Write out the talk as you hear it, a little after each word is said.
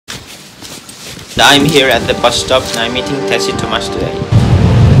I'm here at the bus stop and I'm meeting Tessie Thomas today.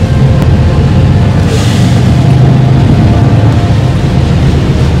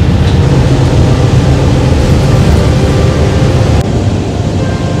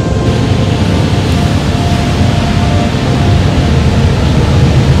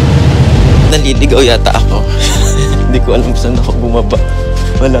 Naliligaw yata ako. Hindi ko alam saan ako bumaba.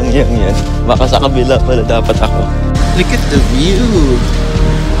 Walang yan. Baka sa kabila pala dapat ako. Look at the view!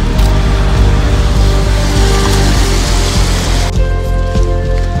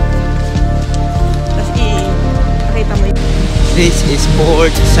 This is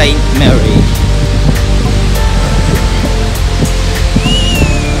Port St. Mary.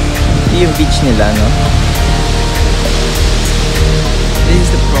 Ito yung beach nila, no? This is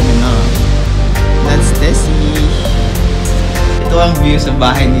the promenade. That's Tessie. Ito ang view sa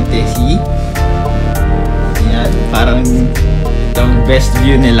bahay ni Tessie. Ayan, parang ito ang best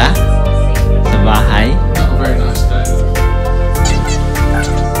view nila sa bahay. Very nice day.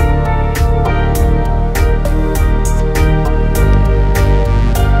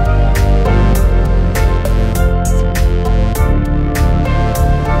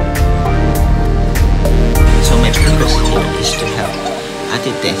 So my purpose here is to help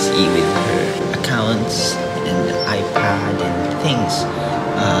Ate Tessie with her accounts and iPad and things.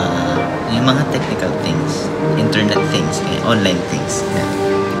 Yung mga technical things, internet things, online things.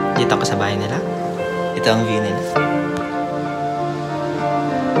 Dito ako sa bahay nila. Ito ang view nila.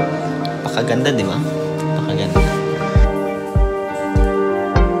 Pakaganda, di ba? Pakaganda.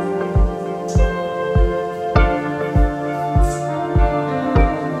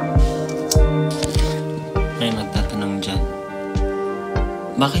 May magtatanong dyan.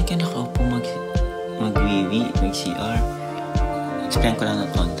 Bakit ka nakaupo mag-wiwi, mag-CR? Explain ko lang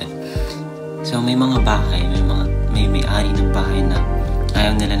ng konti. So may mga bahay, may may-ari ng bahay na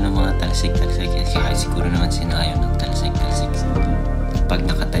ayaw nila ng mga talsik-talsik. Kaya siguro naman sila ayaw ng talsik-talsik. Pag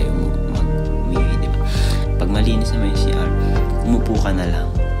nakatayo mo mag-wiwi, di ba? Pag malinis na may CR, umupo ka na lang.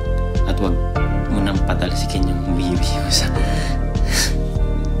 At wag mo nang patalsikin yung wiwi mo sa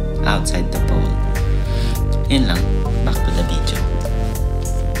outside the pole. Yun lang. Back to the video.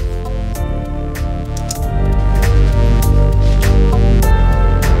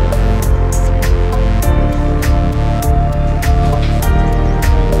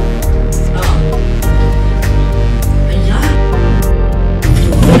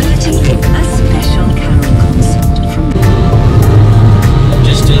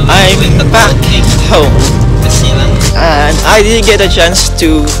 I'm back home and I didn't get a chance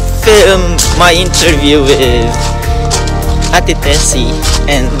to film my interview with Ate Tessie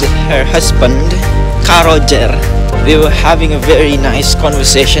and her husband Roger. We were having a very nice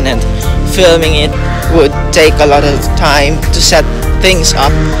conversation and filming it would take a lot of time to set things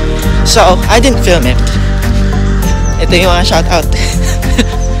up, so I didn't film it. Ito yung mga shoutout.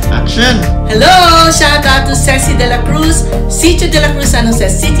 Action! Hello! Shout out to Ceci de la Cruz, Sitio de la Cruz, San Jose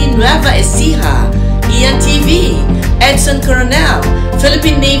City, Nueva Ecija, Ian TV, Edson Coronel,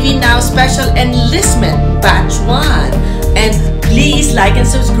 Philippine Navy Now Special Enlistment Batch 1, and please like and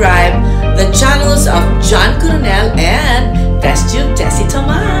subscribe the channels of John Coronel and Tessie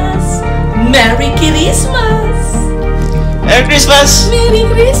Thomas. Merry Christmas! Merry Christmas! Merry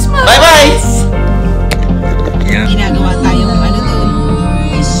Christmas! Bye-bye! Yeah. Ginagawa tayong ano doon.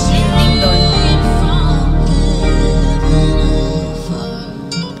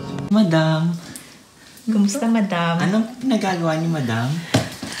 Madam. Kumusta, madam? Anong pinagagawa niyo, madam?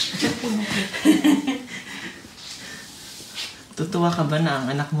 Tutuwa ka ba na ang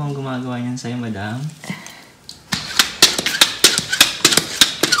anak mo ang gumagawa niyan sa'yo, madam?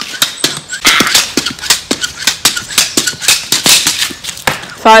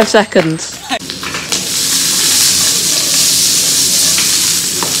 Five seconds.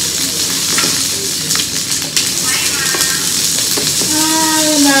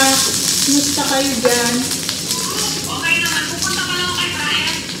 Kumusta kayo dyan? Okay naman, pupunta ka lang kay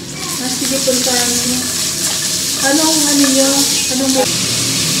Brian. Sige, puntahan niyo. Anong ano niyo? Anong mo?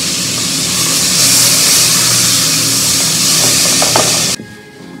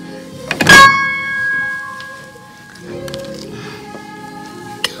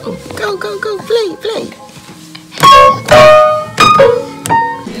 Go, play.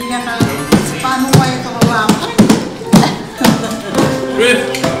 Paano kayo ito kawakan? Griff,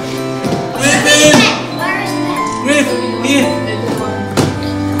 here.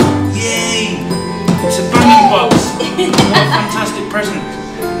 Yay! It's a banging box. What a fantastic present.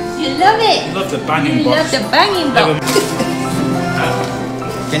 You love it. I love the banging You box. love the banging box.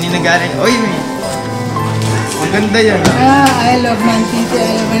 Kanina galing. Oy, ang ganda yan. I love Mantita.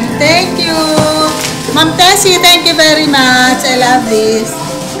 Thank you. Ma'am Tessie, thank you very much. I love this.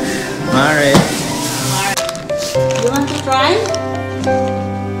 Mare. You want to try?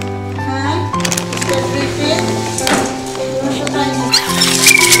 Huh? Is that refill? You want to try this?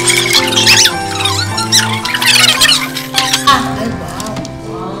 Ah, ay wow.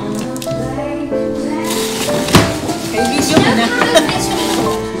 Ay, video mo na.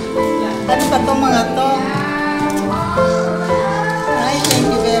 Ano ba itong mga to? Ay,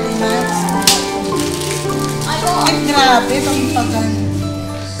 thank you very much. Ay, grabe. Pagpagan.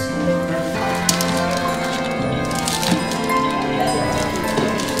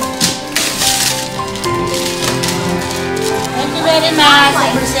 Thank you very much.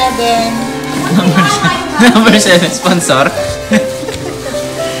 Number 7. Number 7 sponsor.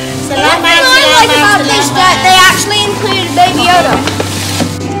 Salamat, About this, that they actually included Baby Yoda.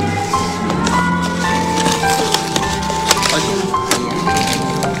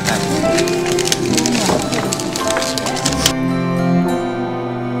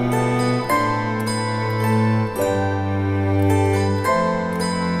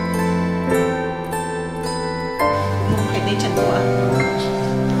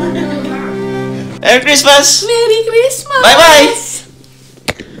 Merry Christmas! Merry Christmas! Bye-bye!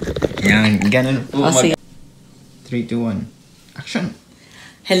 Yan, ganun po Oh, sige. 3, 2, 1. Action!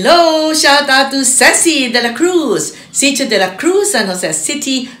 Hello! Shout out to Tessie de la Cruz, Sitio de la Cruz, San Jose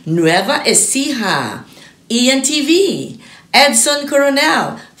City, Nueva Ecija, Ian TV, Edson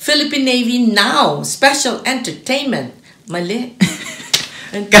Coronel, Philippine Navy Now, Special Entertainment. Mali.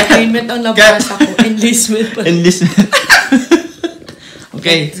 Entertainment ang nabasa ko. Enlistment pa. Enlistment.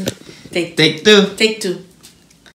 Okay. Take Take 2. Take 2.